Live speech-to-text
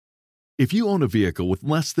If you own a vehicle with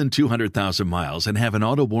less than 200,000 miles and have an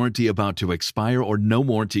auto warranty about to expire or no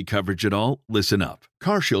warranty coverage at all, listen up.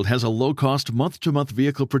 CarShield has a low-cost month-to-month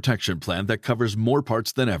vehicle protection plan that covers more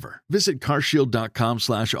parts than ever. Visit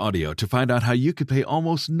carshield.com/audio to find out how you could pay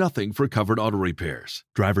almost nothing for covered auto repairs.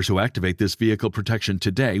 Drivers who activate this vehicle protection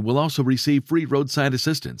today will also receive free roadside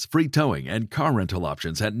assistance, free towing, and car rental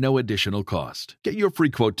options at no additional cost. Get your free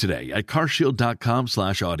quote today at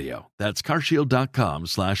carshield.com/audio. That's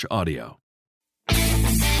carshield.com/audio.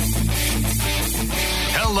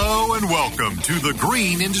 Hello and welcome to the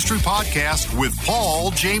Green Industry Podcast with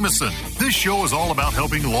Paul Jameson. This show is all about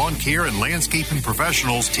helping lawn care and landscaping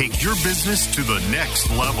professionals take your business to the next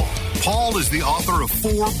level. Paul is the author of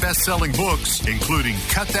 4 best-selling books, including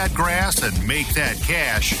Cut That Grass and Make That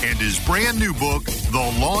Cash, and his brand new book,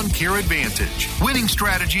 The Lawn Care Advantage, Winning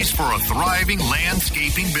Strategies for a Thriving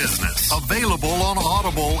Landscaping Business. Available on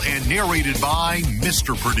Audible and narrated by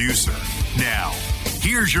Mr. Producer. Now,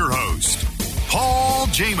 here's your host, Paul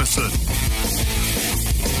Jameson.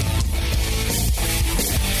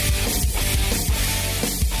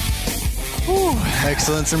 Whew,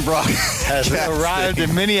 excellence in broadcast has arrived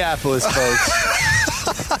in Minneapolis, folks.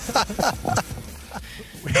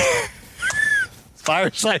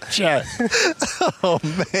 Fireside chat. Oh,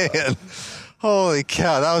 man. Holy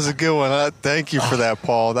cow, that was a good one. Thank you for that,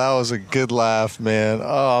 Paul. That was a good laugh, man.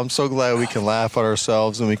 Oh, I'm so glad we can laugh at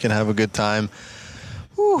ourselves and we can have a good time.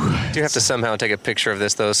 You do have to somehow take a picture of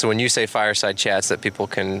this, though, so when you say fireside chats that people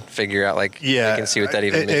can figure out, like, they can see what that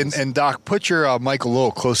even means. And Doc, put your mic a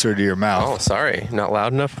little closer to your mouth. Oh, sorry. Not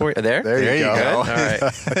loud enough for you? There you go. All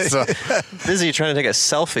right. So, busy trying to take a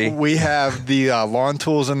selfie. We have the lawn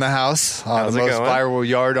tools in the house. The most viral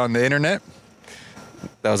yard on the internet.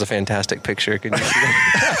 That was a fantastic picture. Can you see that?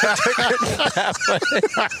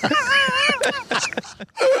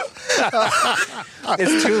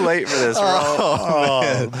 It's too late for this. We're all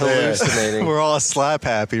hallucinating. We're all slap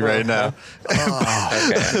happy right now.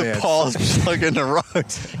 Okay. Paul's plugging the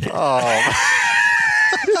rugs. All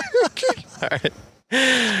right.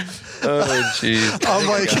 Oh, jeez.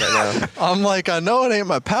 I'm like, I know it ain't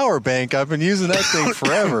my power bank. I've been using that thing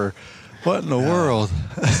forever. What in the world?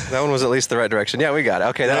 That one was at least the right direction. Yeah, we got it.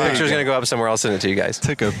 Okay, that picture's going to go up somewhere. I'll send it to you guys.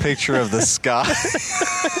 Took a picture of the sky.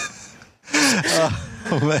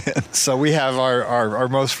 Oh, man. So we have our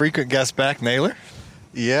most frequent guest back, Naylor.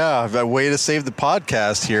 Yeah, a way to save the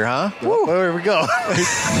podcast here, huh? Woo. Well, there we go.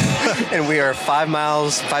 And we are 5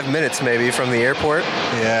 minutes maybe from the airport.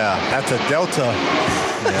 Yeah. That's a Delta.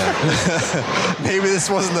 Yeah. Maybe this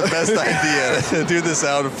wasn't the best idea to do this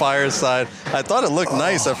out of Fireside. I thought it looked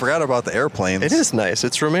nice. I forgot about the airplanes. It is nice.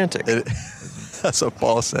 It's romantic. That's what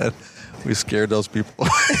Paul said. We scared those people.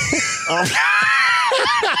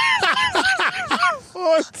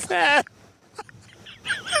 What's that?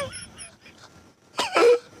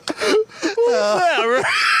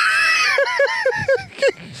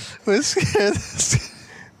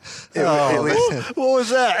 What was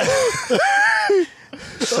that?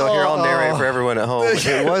 So here, I'll narrate for everyone at home.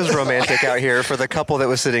 It was romantic out here for the couple that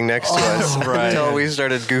was sitting next to us until we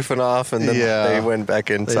started goofing off, and then they went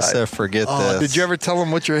back inside. They said, forget this. Did you ever tell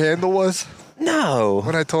them what your handle was? No.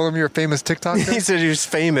 When I told him you're a famous TikToker? He said he was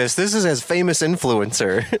famous. This is as famous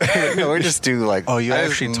influencer. No, we just do like, I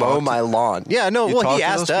actually mow my lawn. Yeah, no, well, he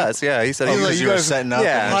asked us. Yeah, he said you were setting up.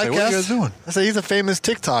 Yeah. Like, what are you guys doing? I said, he's a famous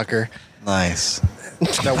TikToker. Nice.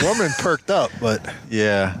 That woman perked up, but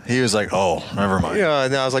yeah, he was like, "Oh, never mind." Yeah,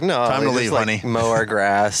 and I was like, "No, time to leave, honey. Mow our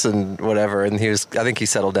grass and whatever." And I think he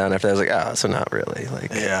settled down after that. I was like, "Oh, so not really."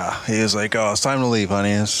 Like, yeah, he was like, "Oh, it's time to leave,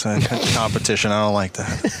 honey. It's competition. I don't like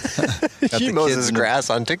that." He mows his grass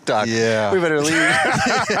on TikTok. Yeah, we better leave.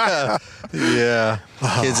 Yeah.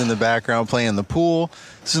 Kids in the background playing the pool.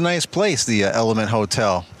 This is a nice place, the Element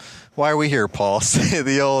Hotel. Why are we here, Paul?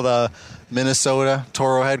 The old Minnesota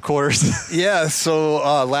Toro headquarters. Yeah, so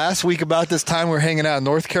last week about this time we were hanging out in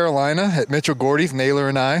North Carolina at Mitchell Gordy's, Naylor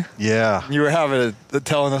and I. Yeah. You were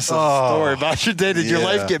telling us a story about your day. Did your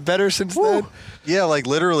life get better since then? Yeah, like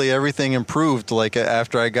literally everything improved like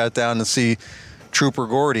after I got down to see Trooper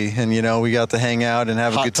Gordy, and we got to hang out and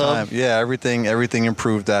have a good time. Yeah, everything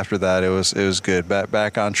improved after that. It was good.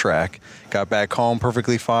 Back on track. Got back home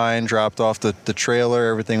perfectly fine, dropped off the trailer,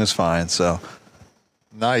 everything was fine. So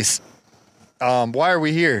nice. Why are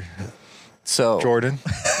we here? So, Jordan,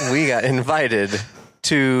 we got invited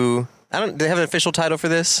to. They have an official title for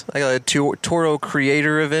this. I got a Toro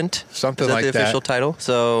Creator Event. Something like that. The official title.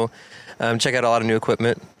 So, check out a lot of new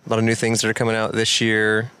equipment, a lot of new things that are coming out this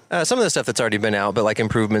year. Some of the stuff that's already been out, but like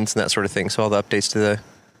improvements and that sort of thing. So all the updates to the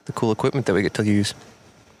cool equipment that we get to use.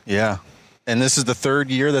 Yeah. and this is the third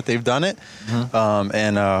year that they've done it.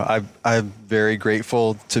 And I'm very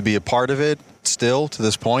grateful to be a part of it still to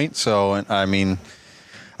this point. So, I mean,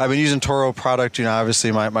 I've been using Toro product,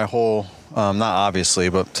 obviously my whole, not obviously,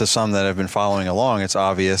 but to some that have been following along, it's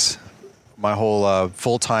obvious. My whole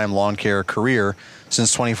full-time lawn care career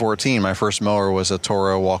since 2014, my first mower was a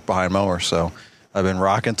Toro walk-behind mower. So I've been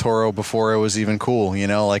rocking Toro before it was even cool,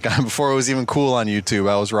 before it was even cool on YouTube.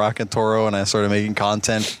 I was rocking Toro, and I started making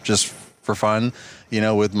content just for fun,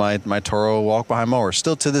 with my Toro walk-behind mower.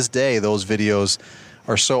 Still to this day, those videos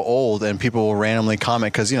are so old, and people will randomly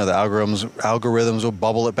comment because, the algorithms will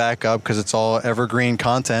bubble it back up because it's all evergreen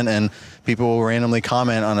content, and people will randomly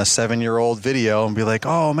comment on a 7-year-old video and be like,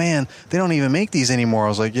 oh, man, they don't even make these anymore. I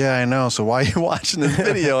was like, yeah, I know. So why are you watching this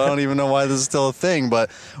video? I don't even know why this is still a thing.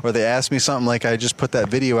 Or they ask me something like, I just put that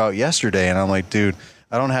video out yesterday, and I'm like, dude,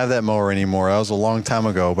 I don't have that mower anymore. That was a long time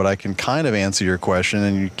ago, but I can kind of answer your question,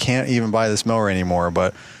 and you can't even buy this mower anymore.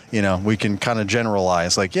 But we can kind of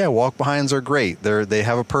generalize, like, yeah, walk behinds are great. They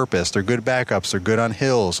have a purpose. They're good backups. They're good on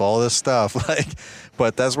hills, all this stuff.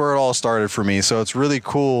 But that's where it all started for me. So it's really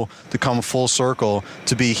cool to come full circle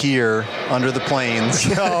to be here under the plains.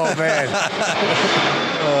 Oh, man.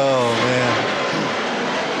 Oh, man.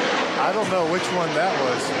 I don't know which one that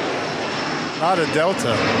was. Not a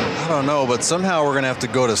Delta. I don't know, but somehow we're going to have to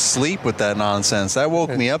go to sleep with that nonsense. That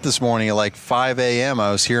woke me up this morning at like 5 a.m.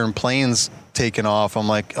 I was hearing planes taking off. I'm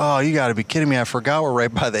like, oh, you got to be kidding me. I forgot we're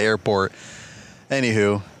right by the airport.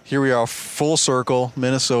 Anywho, here we are, full circle,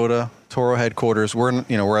 Minnesota, Toro headquarters.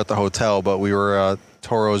 We're at the hotel, but we were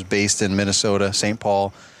Toro's based in Minnesota, St.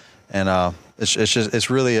 Paul, and it's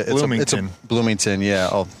really Bloomington. It's Bloomington, yeah.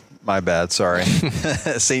 Oh, my bad, sorry.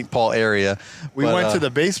 St. Paul area. We went to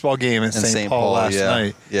the baseball game in St. Paul last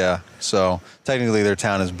night. Yeah. So technically their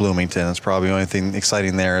town is Bloomington. It's probably the only thing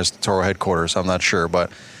exciting there is the Toro headquarters. I'm not sure,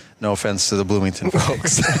 but no offense to the Bloomington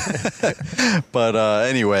folks. But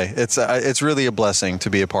anyway, it's really a blessing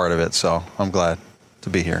to be a part of it. So I'm glad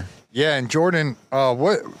to be here. Yeah, and Jordan,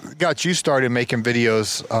 what got you started making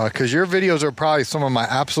videos? Because your videos are probably some of my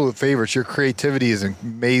absolute favorites. Your creativity is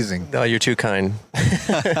amazing. Oh, you're too kind.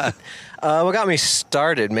 What got me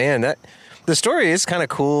started, man, the story is kind of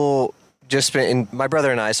cool. My brother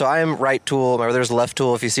and I, so I am right tool, my brother's left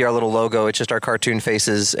tool. If you see our little logo, it's just our cartoon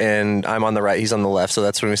faces, and I'm on the right, he's on the left. So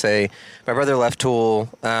that's when we say my brother left tool,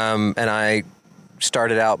 and I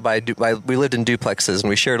started out we lived in duplexes, and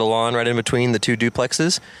we shared a lawn right in between the two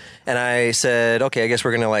duplexes. And I said, okay, I guess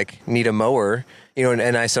we're going to need a mower,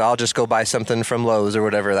 and I said, I'll just go buy something from Lowe's or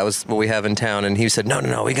whatever. That was what we have in town. And he said,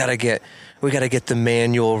 no, we got to get the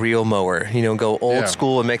manual reel mower, go old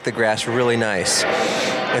school and make the grass really nice.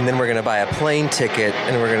 And then we're going to buy a plane ticket,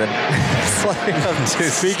 and we're going to fly up to.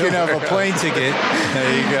 Speaking of a plane ticket,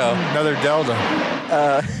 there you go. Another Delta.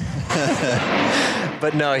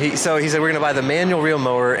 But no, he said we're going to buy the manual reel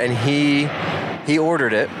mower, and he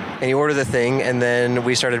ordered it, and he ordered the thing, and then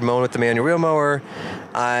we started mowing with the manual reel mower.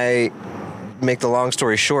 I make the long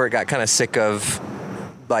story short, got kind of sick of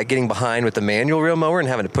getting behind with the manual reel mower and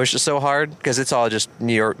having to push it so hard because it's all just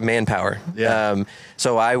your manpower. Yeah.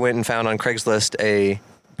 So I went and found on Craigslist a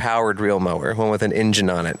powered reel mower, one with an engine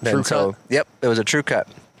on it. True cut? Yep, it was a True Cut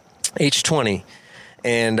H20,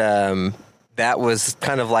 and that was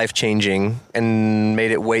kind of life-changing and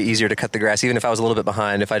made it way easier to cut the grass. Even if I was a little bit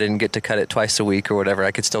behind, if I didn't get to cut it twice a week or whatever,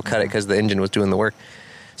 I could still cut it because the engine was doing the work.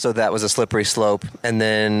 So that was a slippery slope. And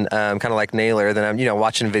then kind of like Naylor, then I'm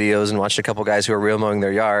watching videos and watched a couple guys who were reel mowing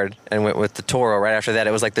their yard and went with the Toro. Right after that,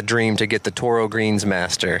 it was like the dream to get the Toro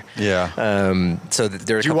Greensmaster. Yeah. So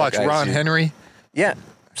there were Did you watch Ron Henry? Yeah.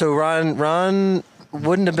 So Ron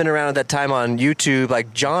wouldn't have been around at that time on YouTube.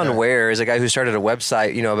 Like John Ware is a guy who started a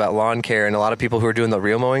website, about lawn care, and a lot of people who are doing the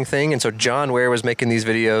reel mowing thing. And so John Ware was making these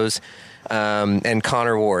videos, and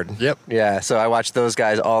Connor Ward. Yep. Yeah. So I watched those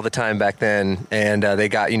guys all the time back then, and they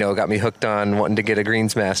got me hooked on wanting to get a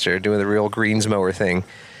Greensmaster, doing the real greens mower thing.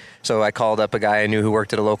 So I called up a guy I knew who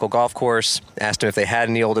worked at a local golf course, asked him if they had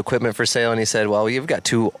any old equipment for sale, and he said, well, you've got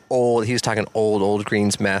two old, he was talking old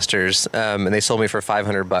Greensmasters, and they sold me for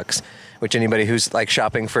 $500, which anybody who's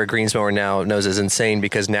shopping for a greens mower now knows is insane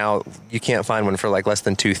because now you can't find one for less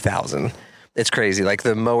than $2,000. It's crazy.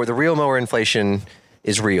 The real mower inflation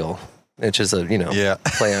is real. Which is a,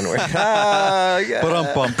 play on word. Yeah. Come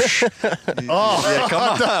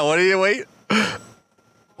on. What do you wait?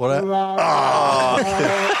 What? Man.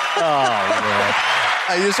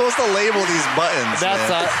 You're supposed to label these buttons.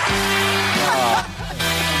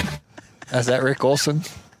 Is that Rick Olson?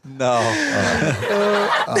 No.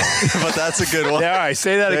 But that's a good one. Yeah, all right.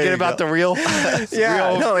 Say that again about the real.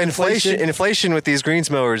 Yeah. No, inflation with these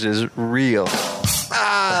greens mowers is real.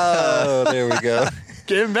 Oh, there we go.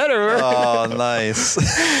 Getting better. Oh, nice.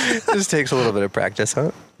 Just takes a little bit of practice,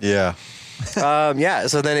 huh? Yeah.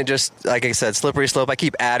 So then it just, like I said, slippery slope. I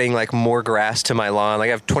keep adding like more grass to my lawn. Like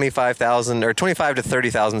I have 25,000 or 25 to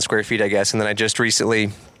 30,000 square feet, I guess. And then I just recently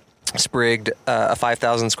sprigged a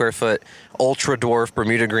 5,000 square foot ultra dwarf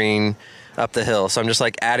Bermuda green up the hill. So I'm just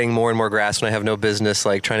like adding more and more grass when I have no business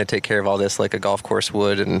like trying to take care of all this like a golf course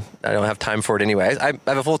would, and I don't have time for it anyway. I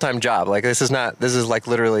have a full-time job. Like this is like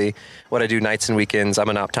literally what I do nights and weekends. I'm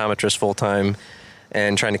an optometrist full-time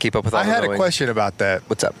and trying to keep up with all the I had mowing. a question about that.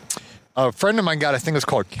 What's up? A friend of mine got, I think it's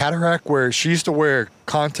called cataract, where she used to wear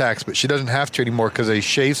contacts, but she doesn't have to anymore because they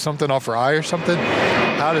shaved something off her eye or something.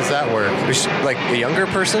 How does that work? Was she, like a younger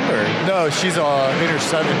person or? No, she's in her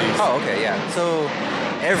 70s. Oh, okay, yeah. So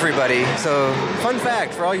everybody, fun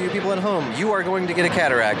fact for all you people at home, you are going to get a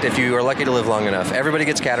cataract if you are lucky to live long enough. Everybody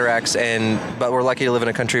gets cataracts, but we're lucky to live in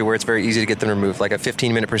a country where it's very easy to get them removed, like a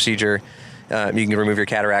 15-minute procedure. You can remove your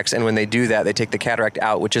cataracts, and when they do that, they take the cataract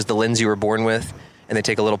out, which is the lens you were born with, and they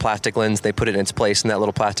take a little plastic lens, they put it in its place, and that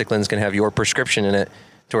little plastic lens can have your prescription in it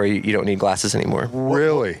to where you don't need glasses anymore.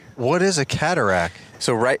 Really? What is a cataract?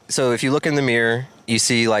 So if you look in the mirror, you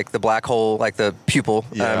see like the black hole, like the pupil,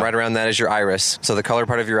 right around that is your iris. So the color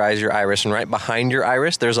part of your eye is your iris, and right behind your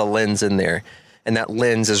iris, there's a lens in there. And that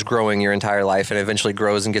lens is growing your entire life and eventually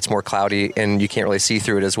grows and gets more cloudy, and you can't really see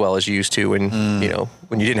through it as well as you used to when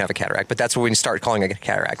you didn't have a cataract. But that's when you start calling it a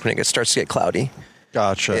cataract, when it starts to get cloudy.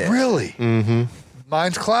 Gotcha. Yeah. Really? Mm-hmm.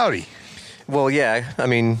 Mine's cloudy. Well, yeah. I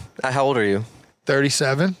mean, how old are you?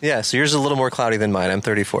 37. Yeah, so yours is a little more cloudy than mine. I'm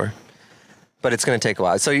 34. But it's going to take a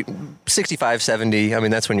while. So 65, 70, I mean,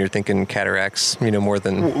 that's when you're thinking cataracts, more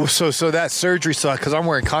than... So that surgery sucks, because I'm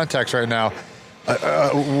wearing contacts right now.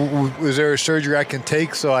 Is there a surgery I can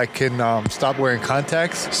take so I can stop wearing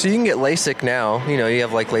contacts? So you can get LASIK now. You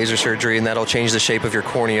have like laser surgery, and that'll change the shape of your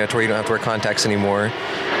cornea to where you don't have to wear contacts anymore.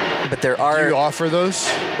 But there are... Do you offer those?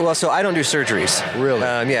 Well, so I don't do surgeries. Really?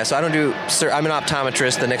 Yeah, so I don't do... I'm an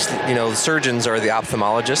optometrist. The next, the surgeons are the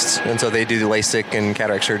ophthalmologists, and so they do the LASIK and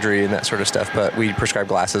cataract surgery and that sort of stuff. But we prescribe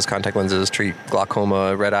glasses, contact lenses, treat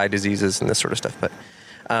glaucoma, red eye diseases, and this sort of stuff. But...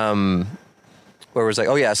 where it was like,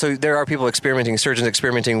 oh yeah, so there are surgeons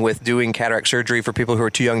experimenting with doing cataract surgery for people who are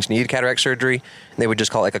too young to need cataract surgery. And they would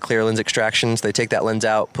just call it like a clear lens extraction. So they take that lens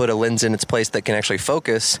out, put a lens in its place that can actually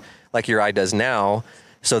focus like your eye does now,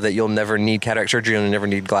 so that you'll never need cataract surgery and you'll never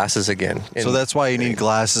need glasses again. So that's why you need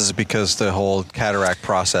glasses, because the whole cataract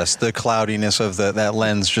process, the cloudiness of that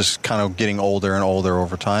lens just kind of getting older and older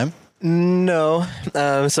over time? No.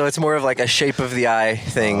 So it's more of like a shape of the eye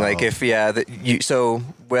thing. Like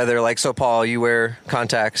so Paul, you wear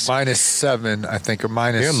contacts. -7, I think, or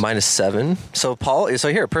minus. You're -7. So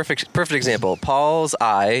here, perfect example. Paul's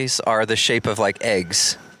eyes are the shape of like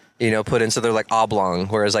eggs, put in, so they're like oblong,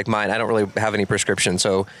 whereas like mine, I don't really have any prescription.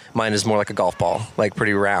 So mine is more like a golf ball, like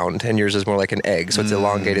pretty round, and yours is more like an egg. So it's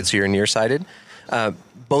elongated, so you're nearsighted.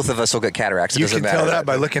 Both of us will get cataracts. You can tell that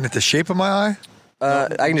by looking at the shape of my eye?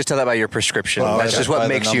 I can just tell that by your prescription. That's just what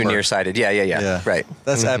makes you nearsighted. Yeah. Right.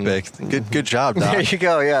 That's epic. Good job, Doc. There you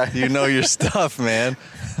go, yeah. You know your stuff, man.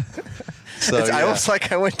 So, I almost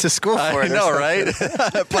like I went to school for it. I know, right?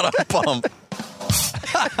 But I'm pumped.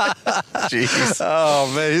 Jeez.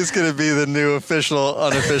 Oh, man, he's going to be the new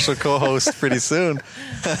unofficial co-host pretty soon.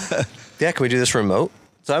 Yeah, can we do this remote?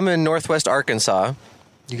 So I'm in Northwest Arkansas.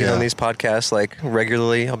 You get on these podcasts like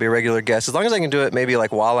regularly. I'll be a regular guest as long as I can do it maybe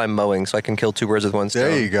like while I'm mowing, so I can kill two birds with one stone.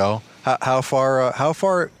 There you go. How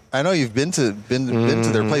far? I know you've been to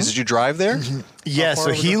their place. Did you drive there? Yeah.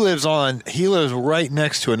 So he lives right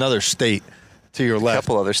next to another state to your left. A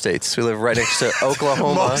couple other states. We live right next to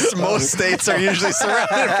Oklahoma. Most states are usually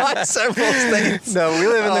surrounded by several states. No, we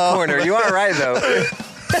live in the corner. You are right though.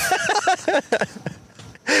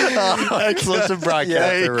 Excellent to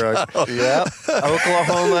broadcaster, Rook. Yep.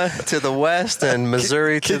 Oklahoma to the west and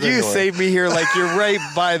Missouri to the north. Could you save me here? Like you're right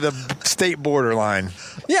by the state borderline.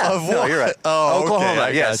 Yeah, no, you're right. Oh, Oklahoma,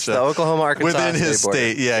 okay, yes. gotcha. The Oklahoma-Arkansas within his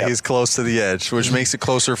state, yep. He's close to the edge, which makes it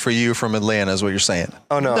closer for you from Atlanta, is what you're saying.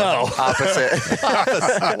 Oh, no. Opposite.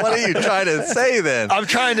 What are you trying to say then? I'm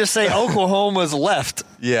trying to say Oklahoma's left.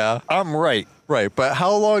 Yeah. I'm right. Right, but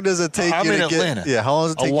how long does it take you to get? Atlanta. Yeah, how long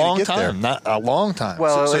does it take you to get there? A long time.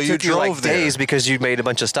 Well, so it you took you like drove there. days because you made a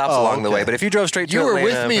bunch of stops along the way. But if you drove straight to Atlanta... You were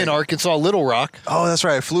with me in Arkansas, Little Rock. Oh, that's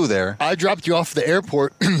right. I flew there. I dropped you off at the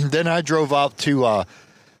airport. Then I drove out to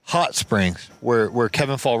Hot Springs, where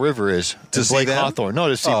Kevin Fall River is. To see Blake them? Hawthorne. No,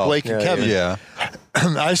 to see Blake and Kevin. Yeah.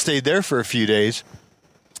 I stayed there for a few days.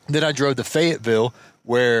 Then I drove to Fayetteville,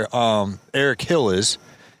 where Eric Hill is.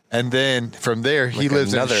 And then from there, he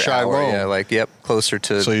lives in Shiloh. Closer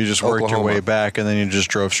to So you just worked your way back, and then you just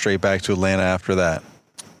drove straight back to Atlanta after that.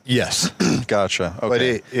 Yes. Gotcha.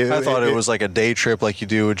 Okay. But I thought it was like a day trip like you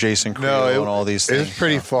do with Jason Creel and all these things. It was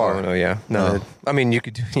pretty far. Oh, no, yeah. No. I mean, you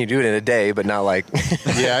do it in a day, but not like...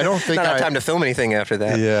 Yeah, I don't think not time to film anything after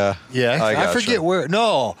that. Yeah. Yeah. I forget where...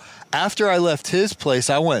 No. After I left his place,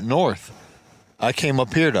 I went north. I came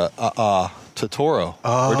up here to Toro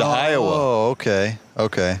or to Iowa. Oh, okay.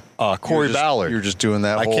 Corey Ballard. You were just doing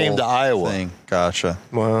that whole came to Iowa. thing. Gotcha.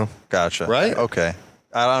 Wow. Gotcha. Right? Okay.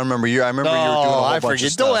 I don't remember you. I remember you were doing a whole bunch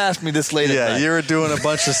of stuff. Don't ask me this late at night. Yeah, you were doing a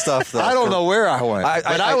bunch of stuff, though. I don't know where I went,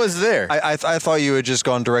 but I was there. I thought you had just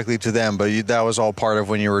gone directly to them, but that was all part of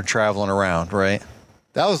when you were traveling around, right?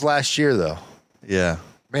 That was last year, though. Yeah.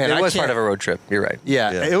 Man, it was part of a road trip. You're right.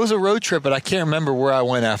 Yeah, it was a road trip, but I can't remember where I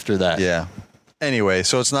went after that. Yeah. Anyway,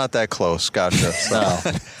 so it's not that close. Gotcha. So,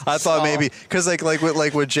 I thought maybe because like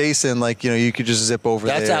with Jason, you could just zip over.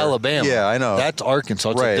 That's there. Alabama. Yeah, I know. That's Arkansas.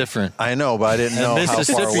 It's a different. I know, but I didn't know how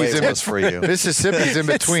far away it was for you. Mississippi's in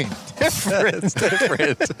between. It's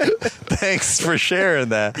different. Thanks for sharing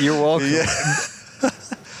that. You're welcome. Yeah.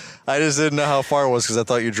 I just didn't know how far it was because I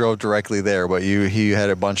thought you drove directly there, but he had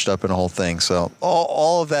it bunched up in a whole thing. So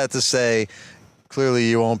all of that to say. Clearly,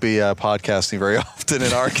 you won't be podcasting very often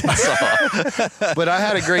in Arkansas. But I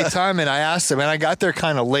had a great time, and I asked him, and I got there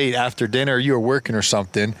kind of late after dinner. You were working or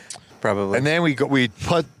something. Probably. And then we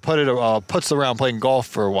putts around playing golf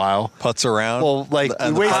for a while. Putts around? Well, we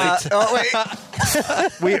wasted...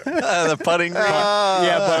 the putting green?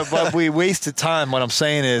 Yeah, but we wasted time. What I'm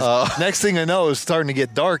saying is, next thing I know, it's starting to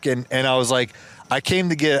get dark, and I was like, I came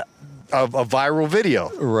to get... A viral video.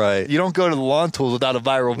 Right. You don't go to the lawn tools without a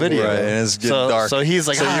viral video. Right, and it's getting dark. So he's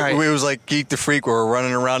like, we was like Geek the Freak where we're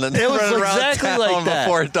running around and it was running exactly around like that.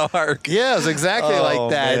 Before dark. Yeah, it was exactly like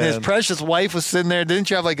that. Man. And his precious wife was sitting there. Didn't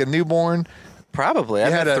you have like a newborn? Probably. I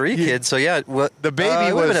had 3 kids, so yeah. The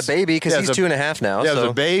baby was a baby because he's 2.5 now. Yeah, so. it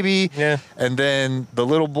was a baby. Yeah. And then the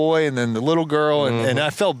little boy, and then the little girl, and I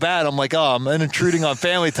felt bad. I'm like, I'm intruding on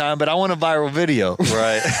family time, but I want a viral video.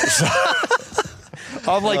 Right.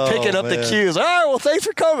 I'm like picking up the cues. All right, well, thanks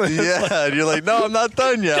for coming. Yeah, and you're like, no, I'm not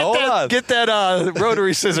done yet. Hold on. Get that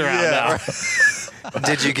rotary scissor out now. Right.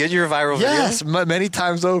 Did you get your viral video? Yes, many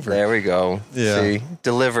times over. There we go. Yeah. See,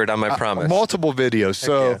 delivered on my promise. Multiple videos.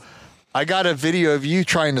 So I got a video of you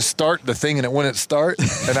trying to start the thing and it wouldn't start.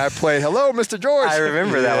 And I played, hello, Mr. George. I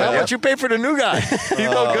remember that one. How much you pay for the new guy? He's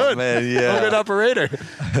no good. Man, yeah. No good operator.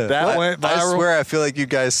 That went viral. I swear, I feel like you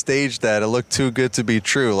guys staged that. It looked too good to be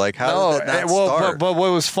true. Like, how did that not start? But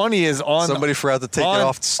what was funny is somebody forgot to take it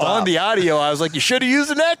off to stop. On the audio, I was like, you should have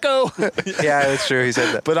used an echo. Yeah, that's true. He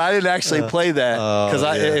said that. But I didn't actually play that because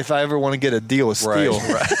if I ever want to get a deal with Steel, they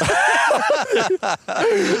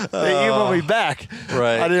emailed me back.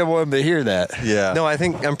 Right. I didn't want them to hear that. Yeah. No,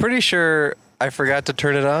 I'm pretty sure I forgot to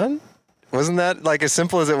turn it on. Wasn't that like as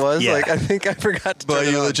simple as it was? Yeah. Like I think I forgot to turn it on.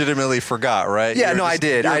 But you legitimately forgot, right? Yeah, I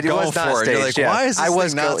did. I was not staged. You're like, why is this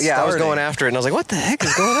thing not starting? I was going after it, and I was like, what the heck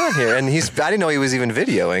is going on here? And I didn't know he was even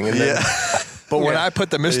videoing. And then, But when I put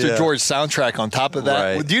the Mr. George soundtrack on top of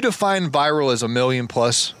that, would you define viral as 1 million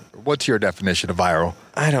plus? What's your definition of viral?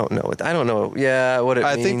 I don't know. Yeah, what it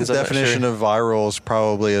means. I think the definition of viral is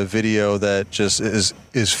probably a video that just is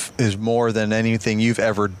more than anything you've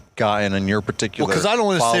ever gotten in your particular. Well, because I don't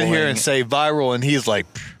want to sit here and say viral, and he's like,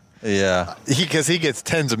 because he gets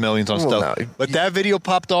tens of millions on stuff. No. But that video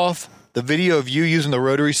popped off. The video of you using the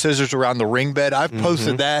rotary scissors around the ring bed, I've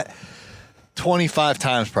posted that 25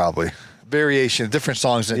 times probably. Variation, different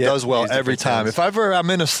songs, and it does well every time. If I'm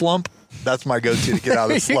in a slump, that's my go-to to get out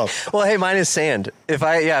of the slump. Well, hey, mine is sand. If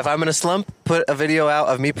I'm in a slump, put a video out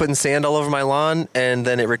of me putting sand all over my lawn and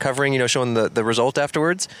then it recovering, showing the result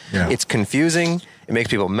afterwards. Yeah. It's confusing. It makes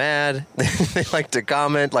people mad. They like to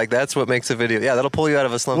comment. Like, that's what makes a video. Yeah, that'll pull you out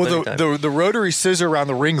of a slump anytime. The rotary scissor around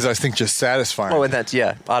the rings, I think, just satisfying. Oh, and that's,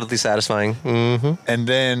 oddly satisfying. Mm-hmm. And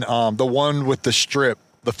then the one with the strip,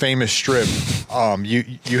 the famous strip,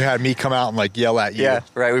 you had me come out and like yell at you. Yeah,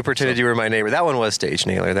 right. We pretended you were my neighbor. That one was staged,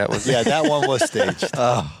 Naylor. That was that one was staged.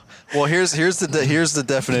 Well, here's the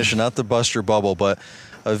definition, not to bust your bubble, but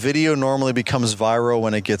a video normally becomes viral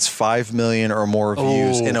when it gets 5 million or more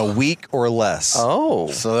views in a week or less.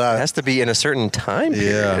 Oh, so that has to be in a certain time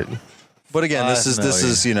period. Yeah. But again, this is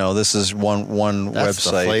one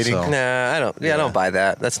website. So. Nah, I don't. I don't buy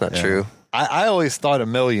that. That's not true. I always thought 1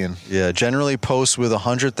 million. Yeah, generally posts with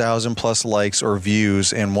 100,000 plus likes or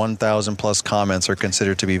views and 1,000 plus comments are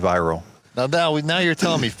considered to be viral. Now you're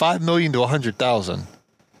telling me 5 million to 100,000.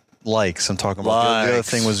 likes. I'm talking about the other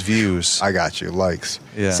thing was views. I got you. Likes.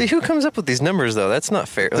 Yeah. See, who comes up with these numbers though? That's not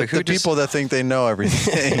fair. Like the people that think they know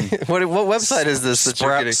everything. What website is this?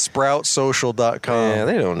 Sproutsocial.com. Yeah,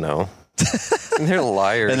 they don't know. They're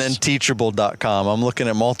liars. And then teachable.com. I'm looking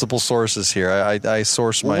at multiple sources here. I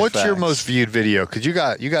source my What's facts. your most viewed video? Because you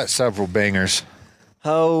got several bangers.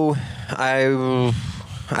 Oh, I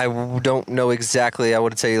don't know exactly. I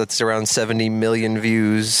would say it's around 70 million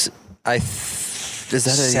views. Is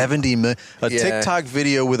that 70 million? TikTok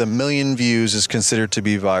video with 1 million views is considered to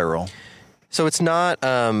be viral. So it's not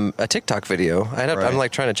a TikTok video. I'm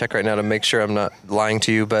like trying to check right now to make sure I'm not lying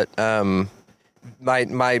to you, but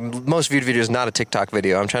my most viewed video is not a TikTok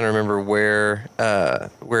video. I'm trying to remember where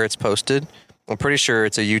it's posted. I'm pretty sure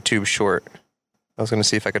it's a YouTube short. I was going to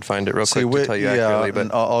see if I could find it real quick to tell you accurately,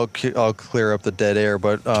 but I'll clear up the dead air.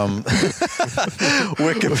 But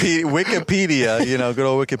Wikipedia, good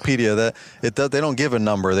old Wikipedia, they don't give a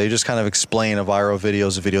number. They just kind of explain a viral video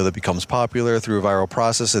is a video that becomes popular through a viral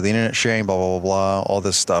process of the internet sharing, blah blah blah blah, all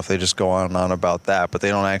this stuff. They just go on and on about that, but they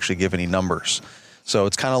don't actually give any numbers. So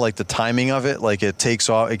it's kind of like the timing of it. Like it takes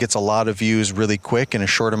off, it gets a lot of views really quick in a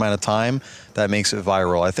short amount of time. That makes it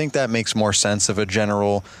viral. I think that makes more sense of a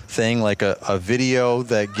general thing, like a video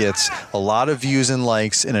that gets a lot of views and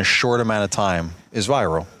likes in a short amount of time is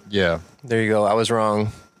viral. Yeah. There you go. I was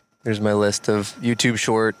wrong. There's my list of YouTube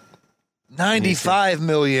short. 95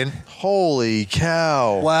 million. Holy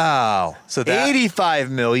cow. Wow. So that 85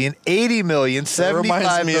 million, 80 million, 75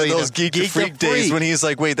 reminds me million. of those Geek to Freak days when he's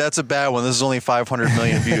like, wait, that's a bad one. This is only 500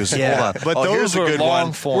 million views. Yeah. Hold on. But those here's are a good long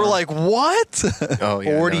one. form. We're like, what? Oh,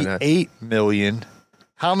 yeah, 48 million.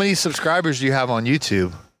 How many subscribers do you have on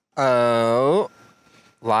YouTube?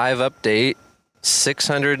 Live update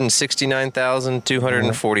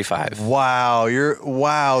 669,245.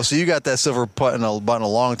 Wow. So you got that silver button a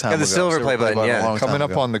long time ago. The silver play button, yeah. Coming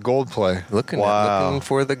up on the gold play. Looking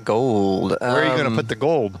for the gold. Where are you going to put the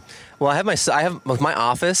gold? Well, I have my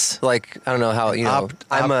office. Like, I don't know how,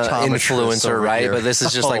 I'm an influencer, right? here. But this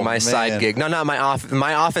is just like my side gig. No, not my office.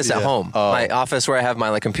 My office at home. My office where I have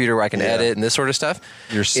my computer where I can edit and this sort of stuff.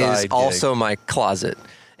 Your side is gig. also my closet.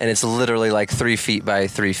 And it's literally like 3 feet by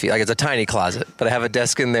 3 feet. Like it's a tiny closet, but I have a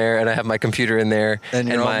desk in there and I have my computer in there. And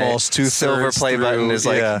you're my almost 2/3 silver play through, button is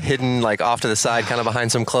hidden like off to the side, kind of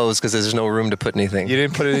behind some clothes because there's no room to put anything. You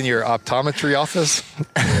didn't put it in your optometry office?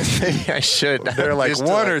 Maybe I should. They're like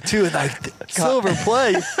one or two. Like silver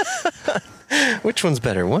play. Which one's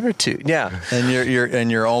better, one or two? Yeah.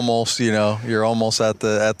 And you're almost you're almost at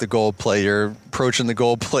the gold play. You're approaching the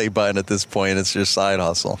gold play button at this point. It's your side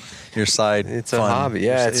hustle, your side. It's fun. a hobby.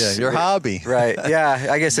 Yeah, it's your hobby. Right. Yeah.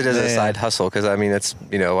 I guess it is a side hustle because it's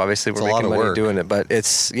obviously we're making money doing it, but and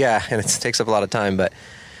it takes up a lot of time. But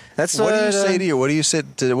that's what do you say to you? What did you say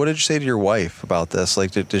to your wife about this?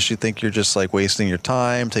 Like, does she think you're just like wasting your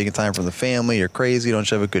time, taking time from the family? You're crazy.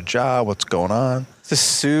 Don't you have a good job? What's going on? It's a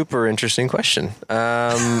super interesting question.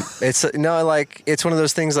 It's one of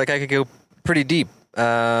those things like I could go pretty deep.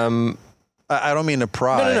 I don't mean to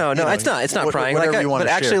pry. No. It's not. It's not prying. Whatever you want to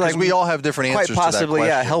share. Actually, because we all have different answers. Quite possibly, to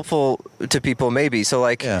that question. helpful to people maybe. So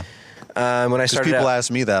when I started, people ask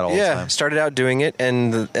me that all the time. Started out doing it,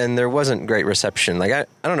 and there wasn't great reception. Like I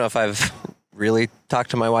don't know if I've really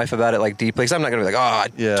talked to my wife about it deeply, because I'm not going to be like,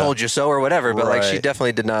 I told you so or whatever. But she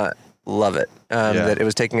definitely did not love it. That it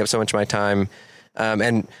was taking up so much of my time.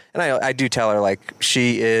 And I do tell her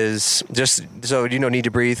she is just so Need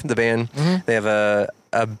to Breathe, the band. Mm-hmm. They have a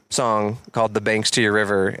song called "The Banks to Your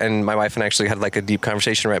River," and my wife and I actually had a deep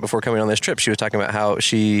conversation right before coming on this trip. She was talking about how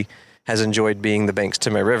she has enjoyed being the banks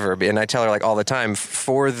to my river, and I tell her all the time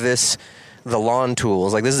for the lawn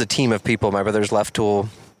tools. This is a team of people. My brother's left tool.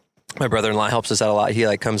 My brother-in-law helps us out a lot.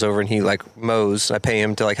 He comes over and he mows. I pay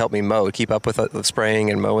him to help me mow, keep up with the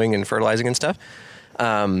spraying and mowing and fertilizing and stuff.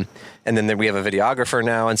 And then we have a videographer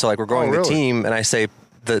now. And so we're growing the team. And I say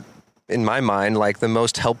that in my mind, the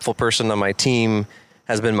most helpful person on my team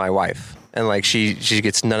has been my wife. And she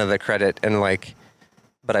gets none of the credit. And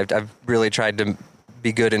but I've really tried to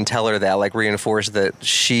be good and tell her that, reinforce that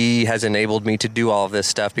she has enabled me to do all of this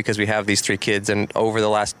stuff because we have these 3 kids. And over the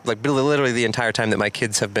last, literally the entire time that my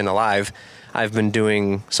kids have been alive, I've been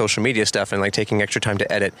doing social media stuff and taking extra time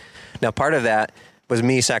to edit. Now, part of that was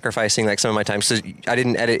me sacrificing some of my time. So I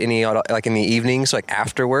didn't edit any in the evenings,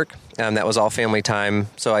 after work. That was all family time.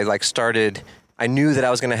 So I I knew that I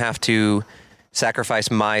was going to have to sacrifice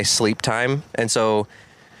my sleep time. And so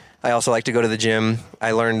I also like to go to the gym.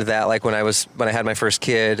 I learned that when I had my first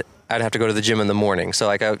kid, I'd have to go to the gym in the morning. So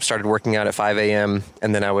I started working out at 5 a.m.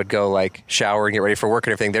 and then I would go shower and get ready for work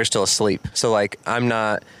and everything. They're still asleep. So I'm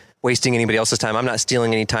not wasting anybody else's time. I'm not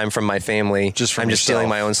stealing any time from my family. I'm just stealing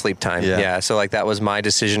my own sleep time. Yeah. So like that was my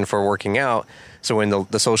decision for working out. So when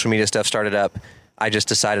the social media stuff started up, I just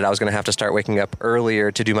decided I was going to have to start waking up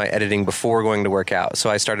earlier to do my editing before going to work out.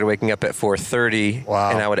 So I started waking up at 4:30,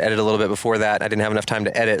 and I would edit a little bit before that. I didn't have enough time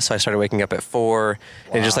to edit, so I started waking up at 4,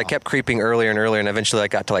 and it just like kept creeping earlier and earlier, and eventually I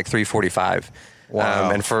got to like 3:45.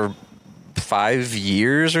 And for 5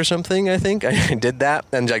 years or something, I think I did that,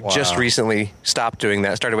 and like just recently stopped doing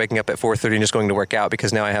that. Started waking up at 4:30 and just going to work out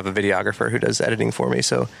because now I have a videographer who does editing for me.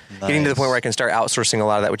 So getting to the point where I can start outsourcing a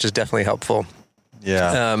lot of that, which is definitely helpful.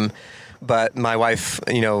 Yeah. But my wife,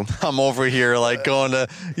 I'm over here like going to,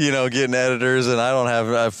 getting editors, and I don't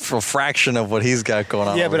have a fraction of what he's got going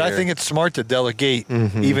on. Yeah, but here. I think it's smart to delegate,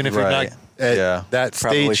 even if you're not at that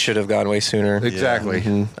stage. Probably should have gone way sooner.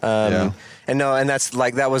 Exactly. And that's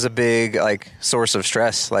like, that was a big like source of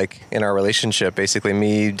stress, like in our relationship, basically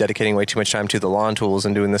me dedicating way too much time to the lawn tools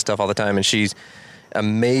and doing this stuff all the time. And she's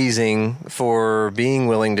amazing for being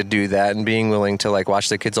willing to do that and being willing to like watch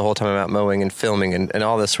the kids the whole time I'm out mowing and filming and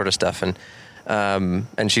all this sort of stuff. And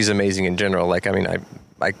she's amazing in general. Like, I mean, I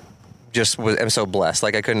just am so blessed.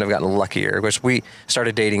 Like I couldn't have gotten luckier, which we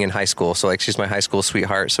started dating in high school. So like she's my high school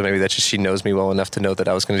sweetheart. So maybe that's just, she knows me well enough to know that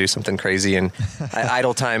I was going to do something crazy. And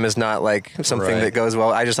idle time is not like something that goes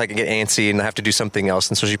well. I just like get antsy and I have to do something else.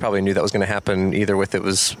 And so she probably knew that was going to happen either with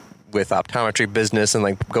optometry business and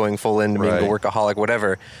like going full in, being a workaholic,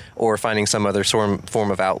 whatever, or finding some other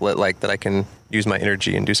form of outlet like that I can use my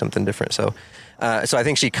energy and do something different. So I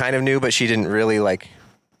think she kind of knew, but she didn't really like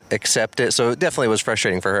accept it. So it definitely was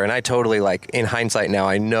frustrating for her. And I totally like, in hindsight now,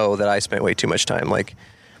 I know that I spent way too much time like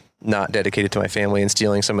not dedicated to my family and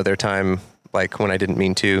stealing some of their time like when I didn't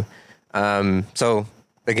mean to. So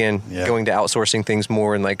again, going to outsourcing things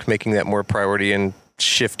more and like making that more priority and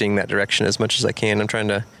shifting that direction as much as I can. I'm trying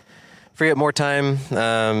to free up more time,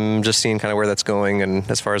 just seeing kind of where that's going.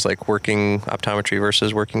 And as far as like working optometry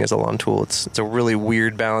versus working as a lawn tool, it's a really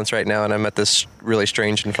weird balance right now. And I'm at this really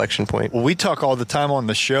strange inflection point. Well, we talk all the time on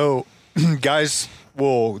the show. Guys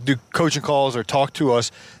will do coaching calls or talk to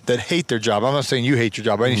us that hate their job. I'm not saying you hate your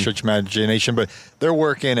job by any stretch of imagination, but they're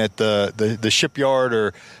working at the shipyard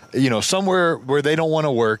or, somewhere where they don't want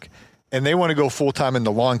to work and they want to go full time in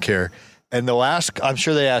the lawn care. And they'll ask, I'm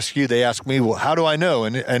sure they ask you, they ask me, well, how do I know?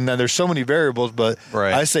 And there's so many variables, but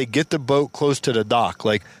I say get the boat close to the dock.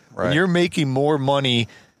 Like when you're making more money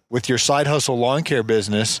with your side hustle lawn care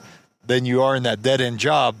business than you are in that dead end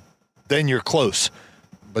job, then you're close.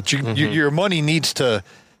 But your money needs to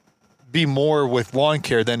be more with lawn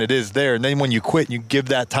care than it is there. And then when you quit and you give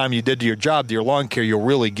that time you did to your job to your lawn care, you'll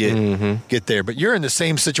really get there. But you're in the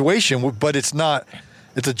same situation, but it's not.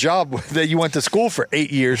 It's a job that you went to school for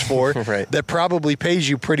 8 years for that probably pays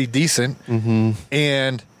you pretty decent.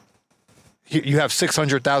 And you have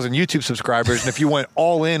 600,000 YouTube subscribers. And if you went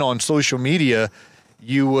all in on social media,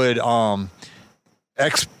 you would, it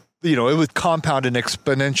would compound and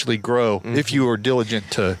exponentially grow if you were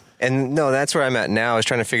diligent to. And no, that's where I'm at now, is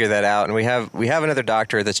trying to figure that out. And we have another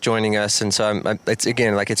doctor that's joining us. And so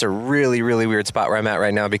it's a really, really weird spot where I'm at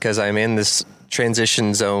right now because I'm in this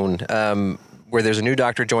transition zone, where there's a new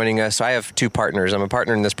doctor joining us. So I have 2 partners. I'm a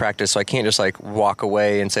partner in this practice, so I can't just like walk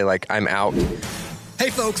away and say like, I'm out. Hey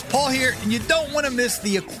folks, Paul here, and you don't want to miss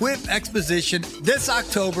the Equip Exposition this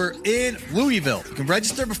October in Louisville. You can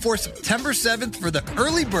register before September 7th for the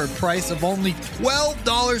early bird price of only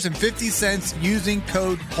 $12.50 using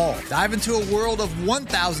code PAUL. Dive into a world of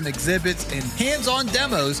 1,000 exhibits and hands-on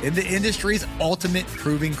demos in the industry's ultimate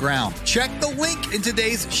proving ground. Check the link in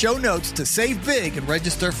today's show notes to save big and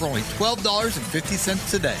register for only $12.50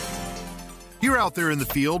 today. You're out there in the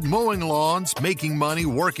field mowing lawns, making money,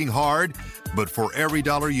 working hard, but for every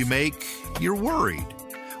dollar you make, you're worried.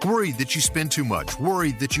 Worried that you spend too much,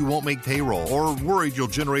 worried that you won't make payroll, or worried you'll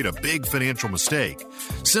generate a big financial mistake.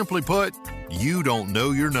 Simply put, you don't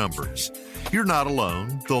know your numbers. You're not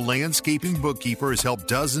alone. The Landscaping Bookkeeper has helped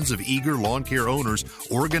dozens of eager lawn care owners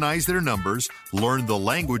organize their numbers, learn the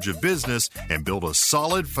language of business, and build a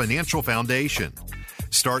solid financial foundation.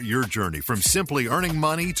 Start your journey from simply earning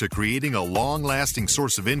money to creating a long-lasting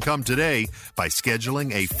source of income today by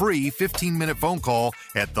scheduling a free 15-minute phone call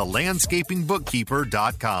at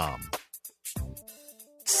thelandscapingbookkeeper.com.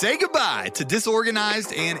 Say goodbye to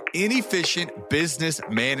disorganized and inefficient business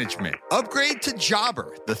management. Upgrade to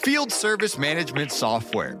Jobber, the field service management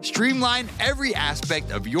software. Streamline every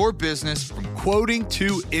aspect of your business from quoting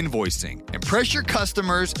to invoicing. Impress your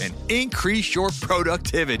customers and increase your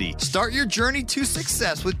productivity. Start your journey to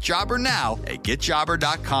success with Jobber now at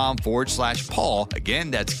getjobber.com/Paul. Again,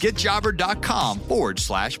 that's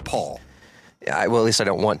getjobber.com/Paul. Yeah, well, at least I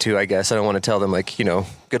don't want to, I guess. I don't want to tell them, like, you know,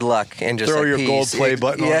 good luck and just throw like, your peace. gold play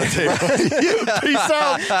button on the table. Peace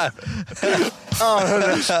out. Oh,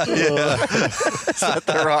 no. Set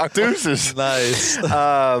the wrong Deuces. Nice.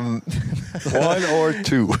 1 or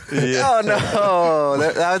 2. Yeah. Oh,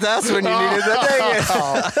 no. That's when you needed the dang it.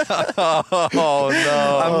 Oh,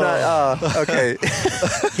 no. I'm not. Oh, okay.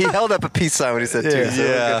 He held up a peace sign when he said 2, so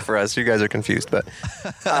good for us. You guys are confused. But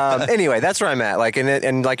anyway, that's where I'm at. Like,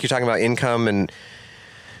 and like you're talking about income and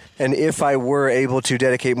if I were able to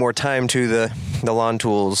dedicate more time to the lawn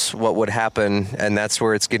tools, what would happen? And that's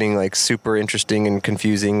where it's getting like super interesting and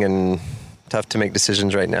confusing and tough to make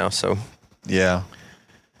decisions right now. So yeah,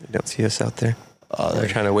 you don't see us out there. They're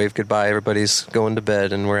trying to wave goodbye. Everybody's going to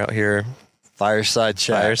bed, and we're out here Fireside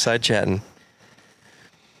chatting.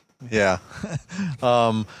 Yeah.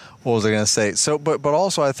 What was I going to say? So, but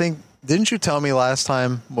also, I think, didn't you tell me last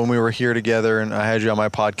time when we were here together and I had you on my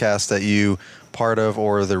podcast that you part of,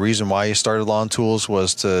 or the reason why you started Lawn Tools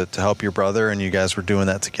was to help your brother, and you guys were doing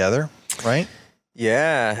that together, right?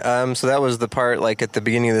 Yeah. So that was the part, like at the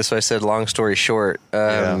beginning of this, I said, long story short.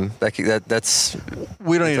 That's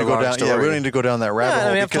we don't need to go down. Story. Yeah, we don't need to go down that rabbit hole.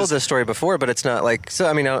 I mean, I've told this story before, but it's not like. So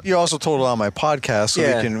I mean, you also told it on my podcast,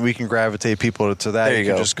 so we can gravitate people to that. There you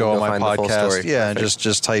can go. just go on my podcast, and Perfect.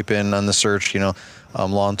 just type in on the search,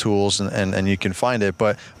 Lawn Tools, and you can find it.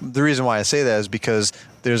 But the reason why I say that is because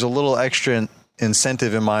there's a little extra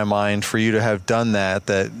incentive in my mind for you to have done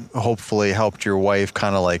that hopefully helped your wife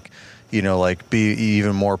kind of like be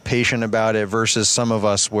even more patient about it versus some of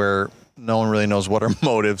us where no one really knows what our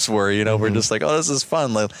motives were. We're just like, oh, this is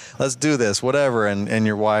fun. Let's do this, whatever. And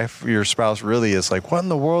your spouse really is like, what in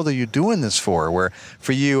the world are you doing this for? Where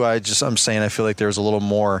for you, I'm saying, I feel like there's a little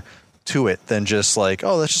more to it than just like,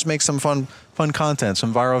 oh, let's just make some fun content,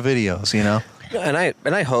 some viral videos,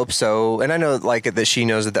 And I hope so. And I know like that she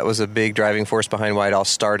knows that was a big driving force behind why it all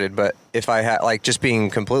started. But if I had like just being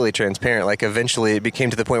completely transparent, like eventually it became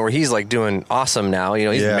to the point where he's like doing awesome now.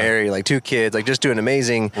 He's married, like 2 kids, like just doing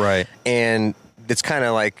amazing. Right. And it's kind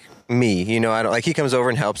of like me, I don't like he comes over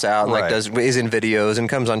and helps out and like is in videos and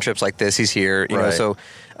comes on trips like this. He's here, you know, so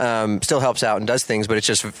still helps out and does things, but it's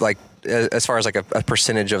just like as far as like a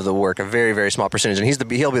percentage of the work, a very, very small percentage. And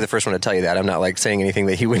he'll be the first one to tell you that. I'm not like saying anything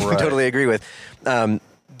that he wouldn't totally agree with.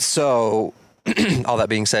 So all that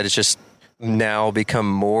being said, it's just now become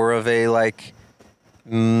more of a like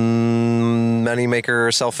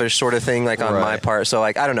moneymaker, selfish sort of thing, like on my part. So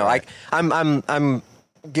like, I don't know, I'm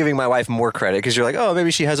giving my wife more credit because you're like, oh,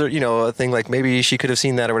 maybe she has a thing like maybe she could have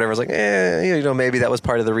seen that or whatever. I was like, maybe that was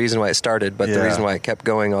part of the reason why it started, but the reason why it kept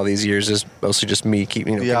going all these years is mostly just me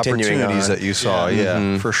keeping the continuing opportunities on. that you saw.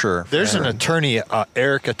 For sure. There's an attorney,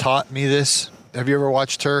 Erica taught me this. Have you ever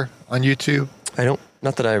watched her on YouTube? I don't.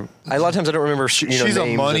 Not that a lot of times I don't remember. She's names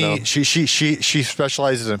a money. She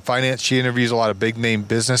specializes in finance. She interviews a lot of big name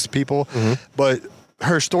business people, but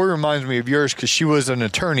her story reminds me of yours because she was an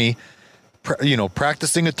attorney.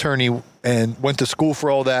 Practicing attorney and went to school for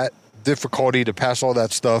all that difficulty to pass all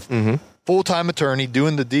that stuff. Full-time attorney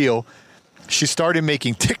doing the deal. She started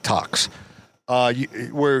making TikToks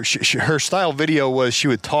where her style video was she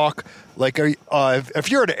would talk like, if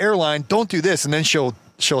you're at an airline, don't do this. And then she'll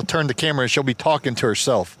turn the camera and she'll be talking to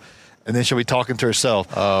herself. And then she'll be talking to herself.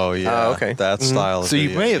 Oh, yeah. Okay. That style. So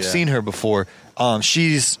you may have seen her before.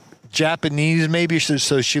 She's Japanese maybe,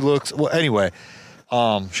 so she looks... Well, anyway...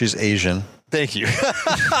 she's Asian. Thank you.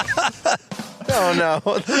 Oh, no.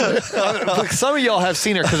 Some of y'all have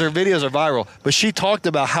seen her because her videos are viral, but she talked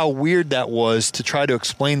about how weird that was to try to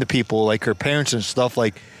explain to people, like her parents and stuff,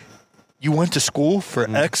 like, you went to school for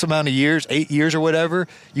X amount of years, 8 years or whatever.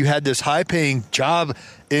 You had this high-paying job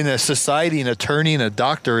in a society, an attorney and a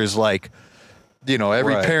doctor is like,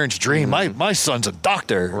 every parent's dream. My son's a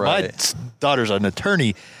doctor. My daughter's an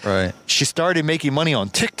attorney. Right. She started making money on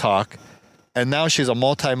TikTok, and now she's a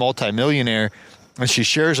multi-millionaire, and she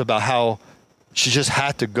shares about how she just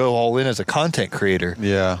had to go all in as a content creator.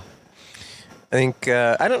 Yeah. I think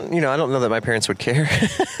I don't know that my parents would care,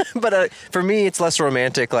 but for me, it's less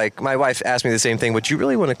romantic. Like my wife asked me the same thing. Would you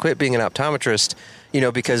really want to quit being an optometrist?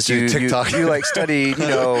 Because you like studied,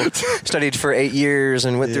 studied for 8 years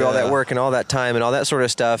and went through all that work and all that time and all that sort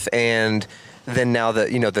of stuff. And then now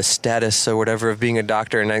that, the status or whatever of being a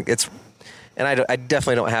doctor, and I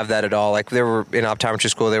definitely don't have that at all. Like there were in optometry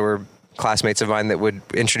school, there were classmates of mine that would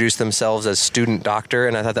introduce themselves as student doctor,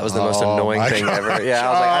 and I thought that was the most annoying thing ever. Yeah,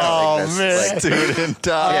 I was like, I don't think that's like student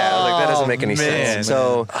doctor. Yeah, I was like, that doesn't make any sense.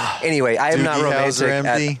 So anyway, I am not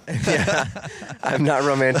romantic. I'm not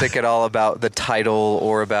romantic at all about the title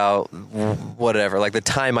or about whatever. Like the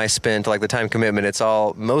time I spent, like the time commitment. It's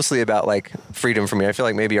all mostly about like freedom for me. I feel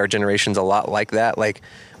like maybe our generation's a lot like that. Like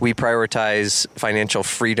we prioritize financial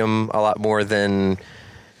freedom a lot more than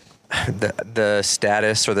the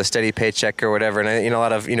status or the steady paycheck or whatever. And a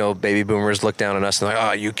lot of, baby boomers look down on us and like,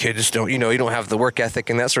 oh, you kids don't, you don't have the work ethic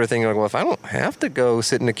and that sort of thing. Like, well, if I don't have to go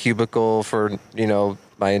sit in a cubicle for,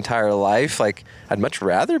 my entire life, like I'd much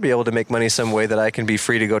rather be able to make money some way that I can be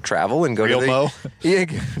free to go travel and go real to mow. Yeah,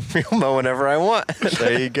 real mow whenever I want.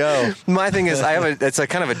 There you go. My thing is, it's a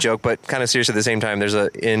kind of a joke, but kind of serious at the same time. There's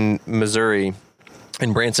in Missouri,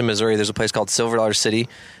 in Branson, Missouri, there's a place called Silver Dollar City,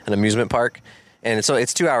 an amusement park. And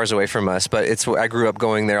it's 2 hours away from us, but I grew up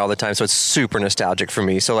going there all the time, so it's super nostalgic for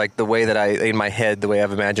me. So like the way that in my head, the way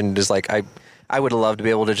I've imagined it is like I would love to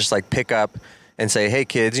be able to just like pick up and say, hey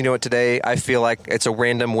kids, you know what, today I feel like it's a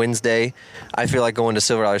random Wednesday. I feel like going to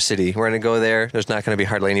Silver Dollar City. We're going to go there. There's not going to be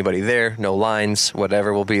hardly anybody there. No lines,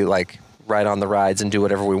 whatever. We'll be like right on the rides and do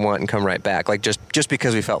whatever we want and come right back. Like just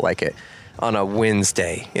because we felt like it on a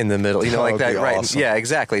Wednesday in the middle, like that. Right. Awesome. Yeah,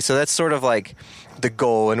 exactly. So that's sort of like the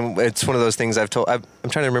goal. And it's one of those things I'm trying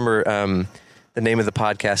to remember the name of the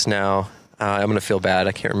podcast now. I'm going to feel bad.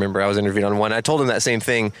 I can't remember. I was interviewed on one. I told him that same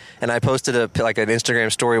thing, and I posted an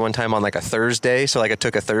Instagram story one time on like a Thursday. So like I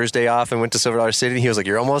took a Thursday off and went to Silver Dollar City, and he was like,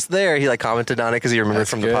 you're almost there. He like commented on it because he remembered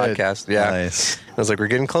from the podcast. Yeah. Nice. I was like, we're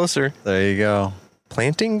getting closer. There you go.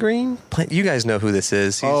 Planting Green? You guys know who this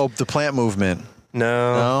is. The plant movement.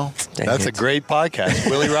 No. That's a great podcast.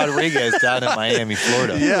 Willie Rodriguez down in Miami,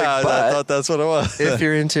 Florida. Yeah, I thought that's what it was. If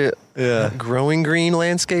you're into growing green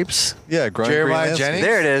landscapes. Yeah, growing Jeremiah green Jennings.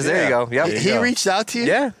 There it is. There you go. Yep. He reached out to you?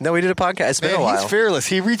 Yeah. No, we did a podcast. It's been a while. He's fearless.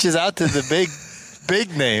 He reaches out to the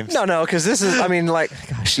big names. No, because this is,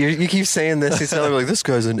 gosh, you keep saying this. He's telling me, like, this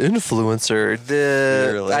guy's an influencer.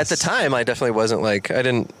 At the time, I definitely wasn't, I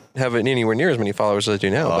didn't have anywhere near as many followers as I do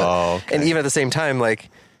now. Okay. And even at the same time,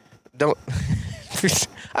 don't...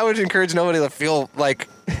 I would encourage nobody to feel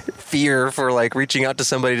fear for reaching out to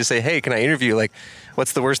somebody to say, hey, can I interview?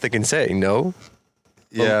 What's the worst they can say? No.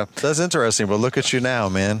 Yeah, that's interesting. But look at you now,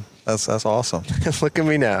 man. That's awesome. Look at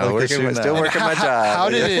me now. Still working my job. How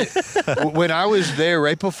did it? When I was there,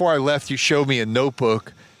 right before I left, you showed me a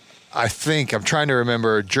notebook. I'm trying to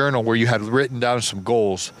remember a journal where you had written down some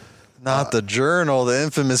goals. Not the journal, the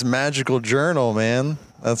infamous magical journal, man.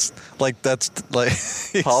 That's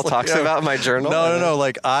Paul talks about my journal.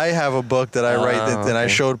 No. I have a book that I write and I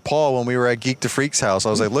showed Paul when we were at Geek to Freaks house.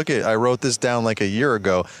 I was like, look, I wrote this down a year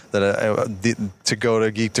ago that to go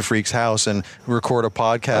to Geek to Freaks house and record a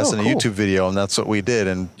podcast and a YouTube video, and that's what we did.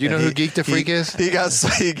 And you know who Geek to Freak is? He got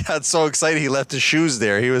so excited he left his shoes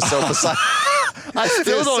there. He was so beside. I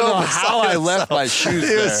still don't know how I left my shoes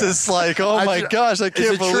there. It was just like, oh my gosh, I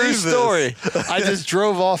can't believe this. It's a true story. I just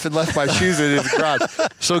drove off and left my shoes in his garage.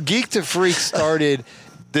 So Geek to Freak started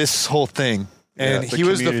this whole thing. And he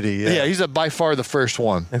was he's by far the first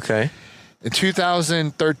one. Okay. In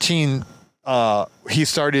 2013, he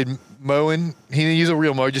started mowing. He didn't use a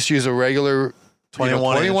real mower, just use a regular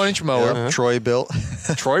 21-inch mower. Yeah. Troy built.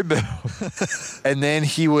 And then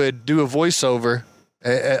he would do a voiceover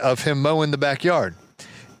of him mowing the backyard,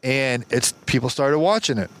 and people started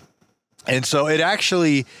watching it, and so it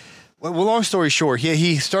actually. Well, long story short,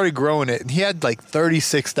 he started growing it, and he had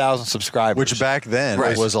 36,000 subscribers, which back then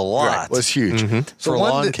was a lot. Right, was huge for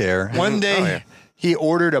lawn care. One day, he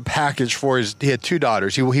ordered a package for he had two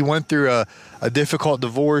daughters. He went through a difficult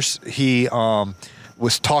divorce. He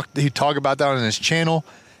talked about that on his channel,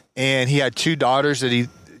 and he had two daughters that he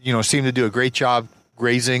seemed to do a great job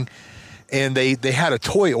raising. And they had a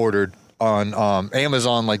toy ordered on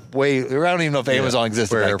Amazon, I don't even know if Amazon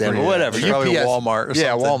existed back then, but whatever. Probably Walmart or something.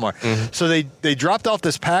 Yeah, Walmart. Mm-hmm. So they dropped off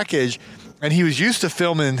this package, and he was used to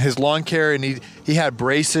filming his lawn care, and he had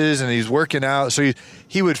braces, and he's working out. So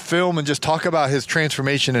he would film and just talk about his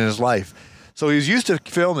transformation in his life. So he was used to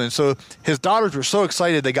filming. So his daughters were so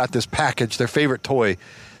excited they got this package, their favorite toy.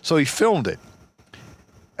 So he filmed it.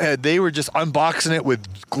 And they were just unboxing it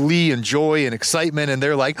with glee and joy and excitement, and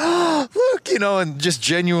they're like, oh, look, and just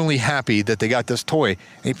genuinely happy that they got this toy.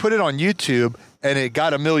 And he put it on YouTube, and it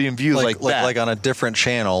got 1 million views that. Like on a different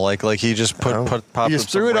channel. He just popped he just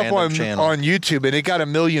threw it up on YouTube, and it got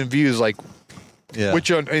 1 million views, which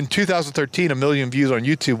in 2013, 1 million views on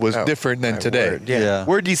YouTube was different than today. Yeah.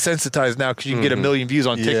 We're desensitized now because you can get 1 million views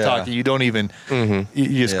on TikTok, and you don't even, you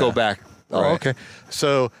just go back. Oh, okay.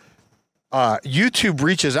 So YouTube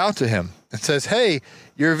reaches out to him and says, hey,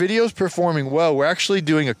 your video's performing well. We're actually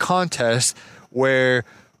doing a contest where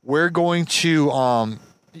we're going to,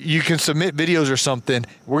 you can submit videos or something.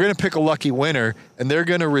 We're going to pick a lucky winner, and they're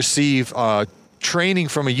going to receive training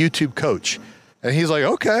from a YouTube coach. And he's like,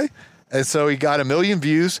 okay. And so he got 1 million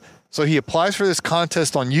views. So he applies for this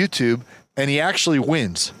contest on YouTube, and he actually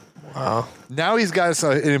wins. Wow. Now he's got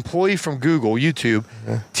an employee from Google, YouTube,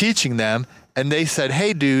 teaching them, and they said,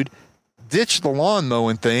 hey, dude, ditch the lawn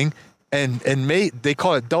mowing thing and they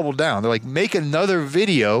call it double down. They're like, make another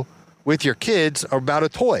video with your kids about a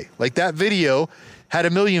toy. Like that video had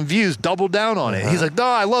 1 million views, double down on it. He's like, no,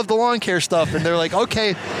 I love the lawn care stuff. And they're like,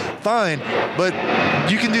 okay, fine, but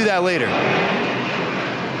you can do that later.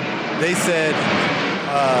 They said,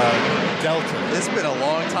 Delta. It's been a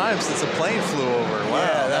long time since a plane flew over. Wow.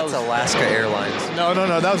 Yeah, that was Alaska Airlines. No,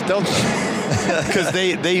 that was Delta. Because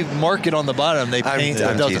they mark it on the bottom. They paint.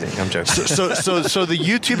 I'm joking. So the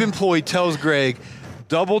YouTube employee tells Greg,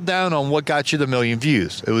 double down on what got you the 1 million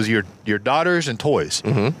views. It was your daughters and toys.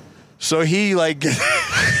 Mm-hmm. So he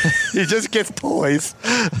he just gets toys,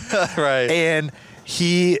 right? And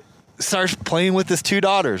he starts playing with his 2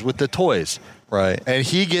 daughters with the toys, right? And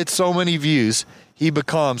he gets so many views.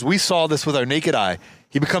 We saw this with our naked eye.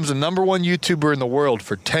 He becomes the #1 YouTuber in the world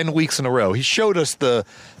for 10 weeks in a row. He showed us the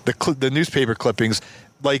newspaper clippings.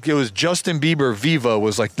 Like it was Justin Bieber Vivo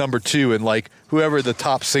was like #2, and like whoever the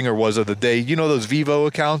top singer was of the day. You know those Vivo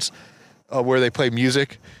accounts where they play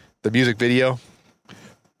music, the music video.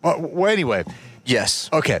 Well, anyway,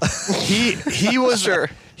 yes. Okay, he was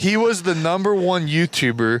he was the #1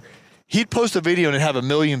 YouTuber. He'd post a video and it'd have 1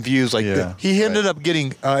 million views. He ended up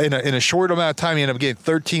getting in a short amount of time. He ended up getting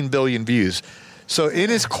 13 billion views. So in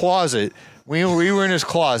his closet, we were in his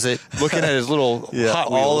closet looking at his little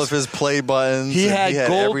Hot Wheels. All of his play buttons. He had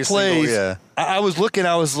gold plays. I was looking.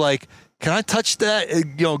 I was like, "Can I touch that?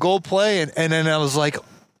 Gold play?" And then I was like,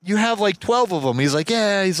 "You have like 12 of them." He's like,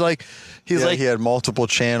 "Yeah." He's like, he had multiple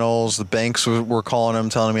channels. The banks were calling him,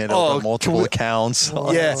 telling him he had to open multiple accounts.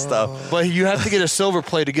 All that stuff. But you have to get a silver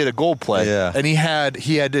play to get a gold play. Yeah. And he had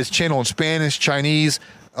this channel in Spanish, Chinese,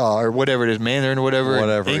 or whatever it is, Mandarin, or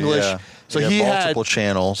whatever, English. Yeah. So he had multiple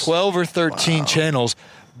channels, 12 or 13 channels.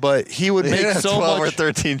 But he would make so 12 much. or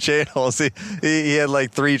 13 channels. He had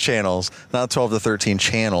like 3 channels, not 12 to 13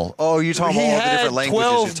 channels. Oh, you're talking about all the different languages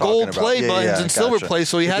you're talking 12 gold about. play buttons and silver play,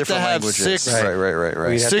 so he had to have languages. 6.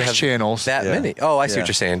 Right. 6 channels. That many. Oh, I see what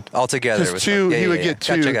you're saying. Altogether. Because 2, he would get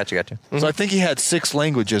 2. Gotcha. Mm-hmm. So I think he had 6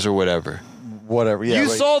 languages or whatever. Whatever. Yeah, you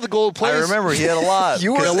saw the gold plays. I remember he had a lot.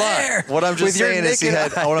 You were there. What I'm just saying is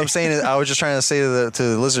I was just trying to say to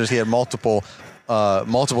the listeners he had multiple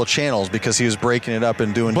channels because he was breaking it up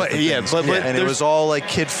and doing but and it was all like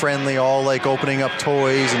kid friendly, all like opening up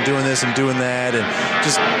toys and doing this and doing that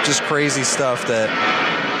and just crazy stuff that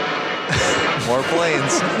more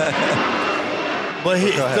planes. But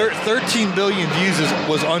 13 billion views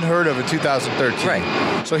was unheard of in 2013.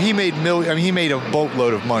 Right. So he made he made a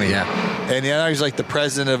boatload of money. Yeah. And now he's like the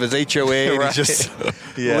president of his HOA and he's just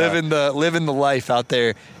living the life out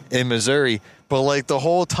there in Missouri. But like that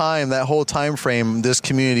whole time frame, this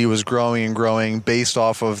community was growing and growing based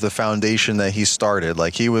off of the foundation that he started.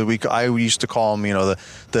 Like I used to call him,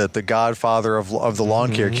 the godfather of the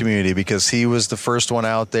lawn care community because he was the first one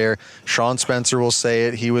out there. Sean Spencer will say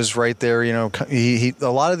it. He was right there. A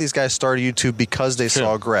lot of these guys started YouTube because they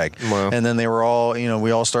saw Greg, and then they were all,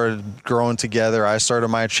 we all started growing together. I started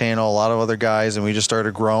my channel, a lot of other guys, and we just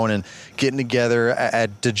started growing and getting together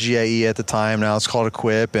at the GIE at the time. Now it's called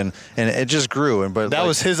Equip, and it just grew. But that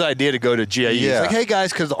was his idea to go to GIE. Yeah. It's like, hey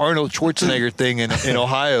guys, because the Arnold Schwarzenegger thing in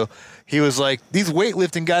Ohio, he was like, these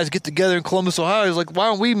weightlifting guys get together in Columbus, Ohio. He's like, why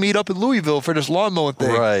don't we meet up in Louisville for this lawn mowing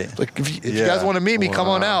thing? Right. Like, if you guys want to meet me, come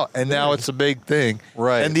on out. And now it's a big thing.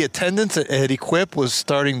 Right. And the attendance at Equip was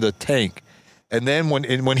starting to tank. And then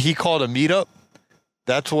when he called a meetup,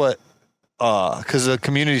 that's what, because the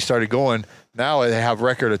community started going. Now they have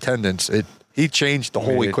record attendance. He changed the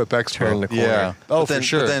whole Equip Expo. Yeah. For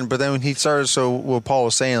sure. But then when he started, so what Paul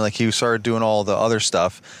was saying, like he started doing all the other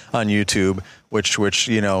stuff on YouTube, which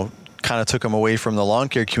kind of took him away from the lawn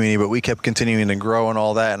care community, but we kept continuing to grow and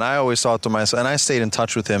all that. And I always thought to myself, and I stayed in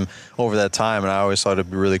touch with him over that time, and I always thought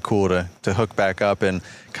it'd be really cool to hook back up and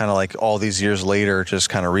kind of like all these years later, just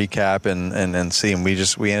kind of recap and see him.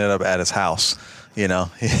 We ended up at his house. So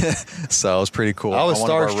it was pretty cool. I was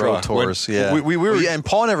starstruck. We were, and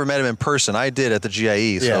Paul never met him in person. I did at the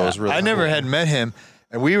GIE, so it was really. I never had met him,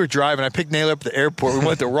 And we were driving. I picked Naylor up at the airport. We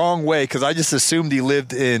went the wrong way because I just assumed he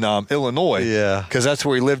lived in Illinois. Yeah. Because that's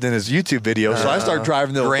where he lived in his YouTube video. So I started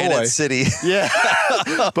driving to Granite Illinois. City. Yeah.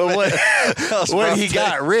 But when he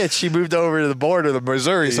got rich, he moved over to the border of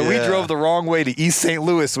Missouri. So we drove the wrong way to East St.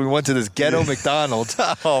 Louis. We went to this ghetto McDonald's.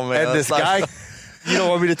 Oh, man. And this guy... You don't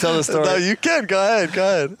want me to tell the story? No, you can. Go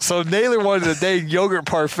ahead. So Naylor wanted a dang yogurt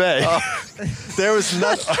parfait. There was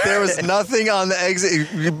nothing on the exit.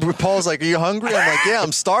 Paul's like, "Are you hungry?" I'm like, "Yeah,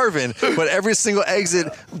 I'm starving." But every single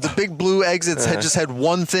exit, the big blue exits had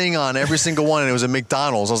one thing on every single one, and it was a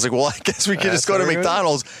McDonald's. I was like, "Well, I guess we could just go to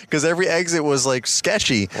McDonald's," because every exit was like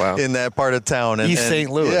sketchy in that part of town. And, East St.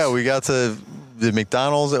 Louis. Yeah, we got to the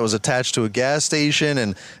McDonald's that was attached to a gas station,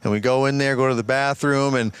 and we go in there, go to the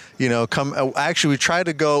bathroom, and actually we tried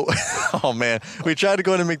to go we tried to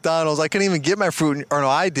go to McDonald's. I couldn't even get my fruit, or no,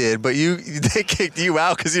 I did, but they kicked you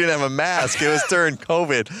out because you didn't have a mask. It was during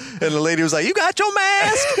COVID, and the lady was like, "You got your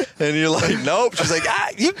mask?" And you're like, "Nope." She's like,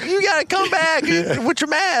 you gotta come back with your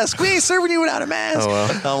mask. We ain't serving you without a mask. Oh,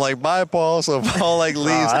 well. I'm like, "Bye, Paul." So Paul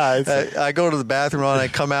leaves. I go to the bathroom and I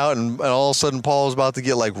come out, and all of a sudden Paul's about to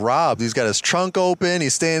get robbed. He's got his trunk open.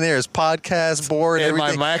 He's standing there, his podcast board, and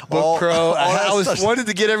everything. My MacBook Pro. I wanted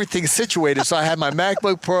to get everything situated, so I had my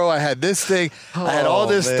MacBook Pro. I had this thing. I had all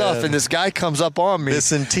this stuff, and this guy comes up on me,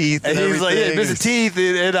 missing teeth, and he's like, "Yeah, missing teeth,"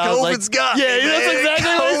 and I was COVID's got me, "Yeah, that's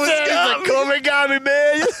exactly what he said." He's like, "COVID got me,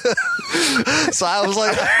 man." So I was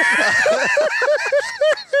like,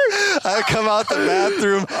 I come out the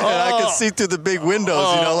bathroom and I can see through the big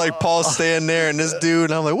windows, Paul's standing there and this dude,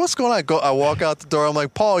 and I'm like, "What's going on?" I walk out the door. I'm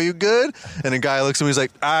like, "Paul, you good?" And the guy looks at me. He's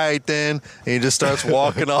like, "All right, then." And he just starts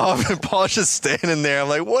walking off, and Paul's just standing there. I'm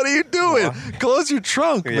like, "What are you doing? Close your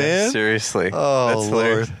trunk, man." Seriously. Oh, that's Lord.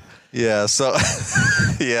 hilarious. Yeah. So,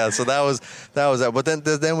 so that was that.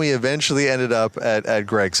 But then we eventually ended up at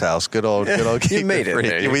Greg's house. Good old. You made it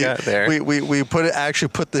there. You got there. We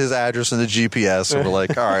put his address in the GPS. So we're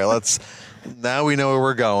like, all right, now we know where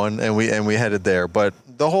we're going, and we headed there. But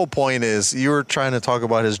the whole point is, you were trying to talk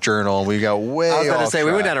about his journal, and we got way off. I was going to say, track.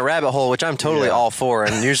 we went down a rabbit hole, which I'm totally all for,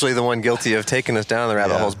 and usually the one guilty of taking us down the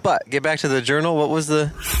rabbit holes. But get back to the journal. What was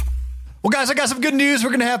the... Well, guys, I got some good news.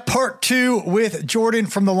 We're going to have part 2 with Jordan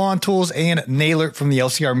from the Lawn Tools and Naylor from the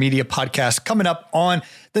LCR Media podcast coming up on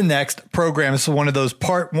the next program. This is one of those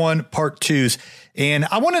part 1, part 2s. And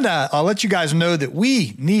I wanted to let you guys know that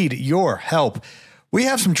we need your help. We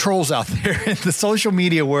have some trolls out there in the social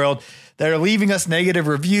media world that are leaving us negative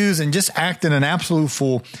reviews and just acting an absolute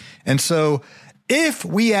fool. And so if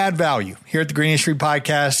we add value here at the Green Industry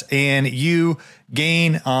Podcast and you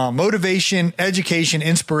gain motivation, education,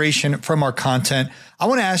 inspiration from our content, I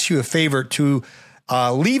want to ask you a favor to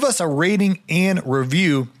leave us a rating and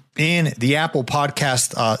review in the Apple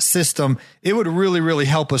Podcast system. It would really, really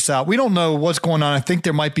help us out. We don't know what's going on. I think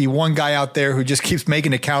there might be one guy out there who just keeps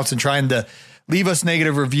making accounts and trying to leave us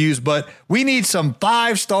negative reviews, but we need some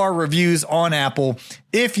 5-star reviews on Apple.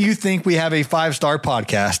 If you think we have a 5-star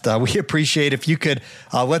podcast, we appreciate if you could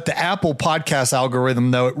let the Apple Podcast algorithm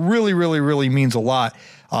know. It really, really, really means a lot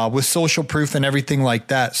with social proof and everything like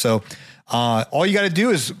that. So all you got to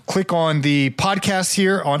do is click on the podcast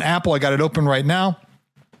here on Apple. I got it open right now,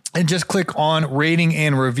 and just click on rating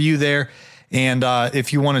and review there. And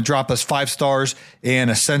if you want to drop us 5 stars and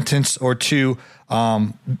a sentence or two,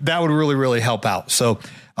 that would really, really help out. So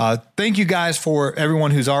thank you guys for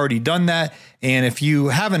everyone who's already done that. And if you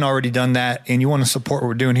haven't already done that and you want to support what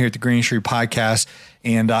we're doing here at the Green Industry Podcast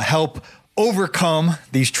and help overcome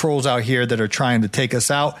these trolls out here that are trying to take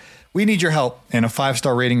us out, we need your help, and a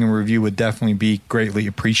 5-star rating and review would definitely be greatly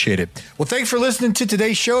appreciated. Well, thanks for listening to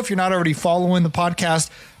today's show. If you're not already following the podcast,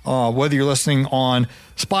 whether you're listening on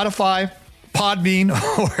Spotify, Podbean,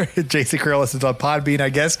 or Jason Carroll listens on Podbean, I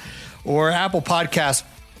guess, or Apple Podcasts,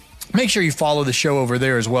 make sure you follow the show over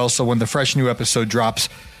there as well. So when the fresh new episode drops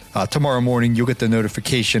tomorrow morning, you'll get the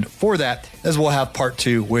notification for that, as we'll have part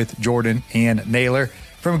 2 with Jordan and Naylor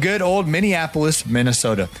from good old Minneapolis,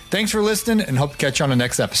 Minnesota. Thanks for listening, and hope to catch you on the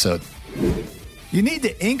next episode. You need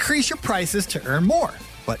to increase your prices to earn more,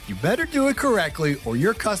 but you better do it correctly or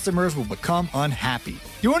your customers will become unhappy.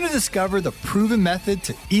 You want to discover the proven method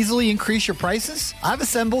to easily increase your prices? I've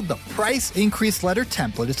assembled the Price Increase Letter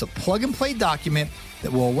Template. It's a plug-and-play document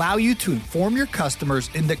that will allow you to inform your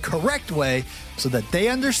customers in the correct way so that they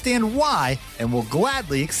understand why and will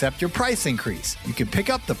gladly accept your price increase. You can pick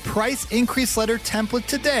up the Price Increase Letter Template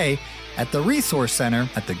today at the Resource Center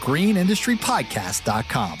at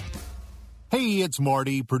thegreenindustrypodcast.com. Hey, it's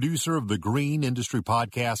Marty, producer of the Green Industry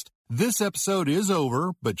Podcast. This episode is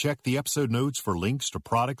over, but check the episode notes for links to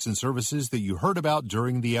products and services that you heard about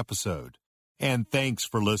during the episode. And thanks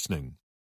for listening.